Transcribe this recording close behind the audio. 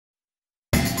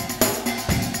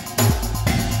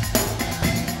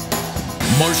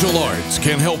Martial arts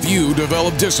can help you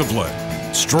develop discipline,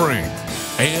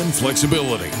 strength, and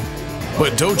flexibility.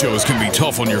 But dojos can be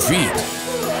tough on your feet.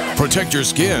 Protect your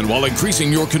skin while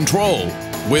increasing your control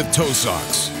with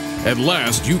ToeSox. At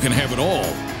last, you can have it all.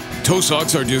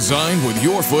 ToeSox are designed with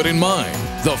your foot in mind.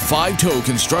 The 5-toe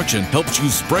construction helps you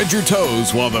spread your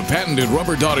toes, while the patented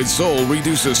rubber-dotted sole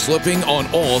reduces slipping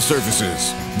on all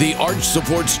surfaces. The arch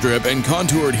support strip and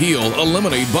contoured heel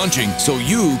eliminate bunching so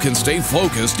you can stay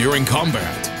focused during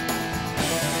combat.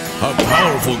 A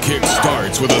powerful kick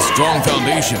starts with a strong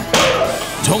foundation.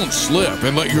 Don't slip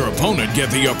and let your opponent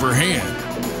get the upper hand.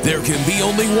 There can be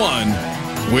only one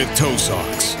with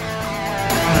ToeSox.